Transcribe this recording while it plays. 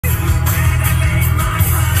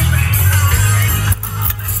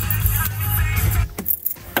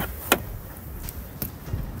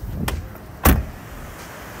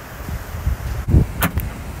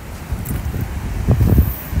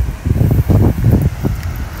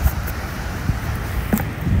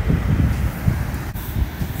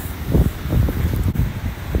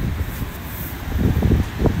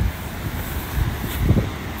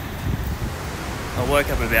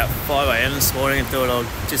about 5 AM this morning and thought I'll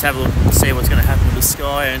just have a look and see what's going to happen with the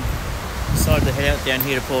sky, and decided to head out down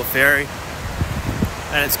here to Port Fairy,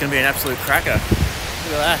 and it's going to be an absolute cracker.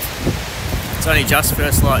 Look at that. It's only just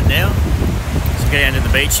first light now, so we'll get down to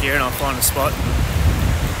the beach here and I'll find a spot.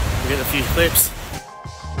 We'll get a few clips.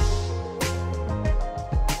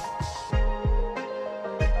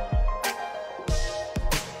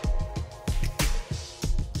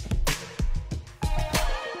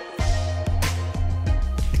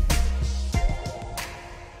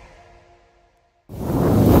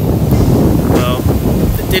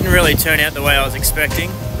 Didn't really turn out the way I was expecting.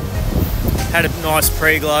 Had a nice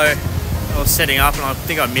pre-glow. I was setting up and I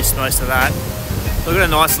think I missed most of that. We've got a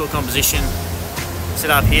nice little composition set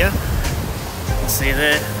up here. You can see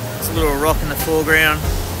there, there's a little rock in the foreground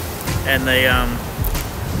and the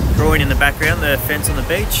groin in the background, the fence on the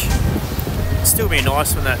beach. It'll still be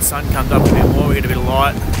nice when that sun comes up a bit more, we get a bit of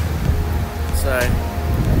light. So,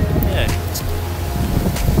 yeah.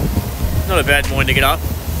 Not a bad morning to get up,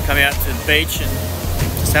 come out to the beach and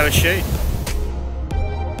just have a shoot.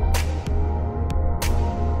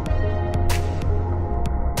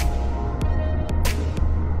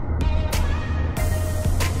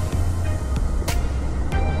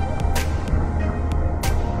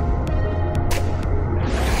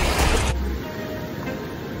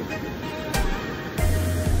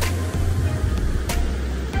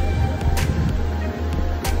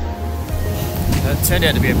 It turned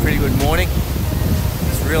out to be a pretty good morning.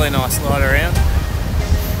 It's really nice light around.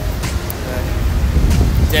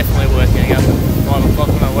 Definitely worth getting up at 5 o'clock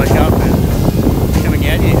when I wake up and coming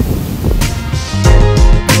out here.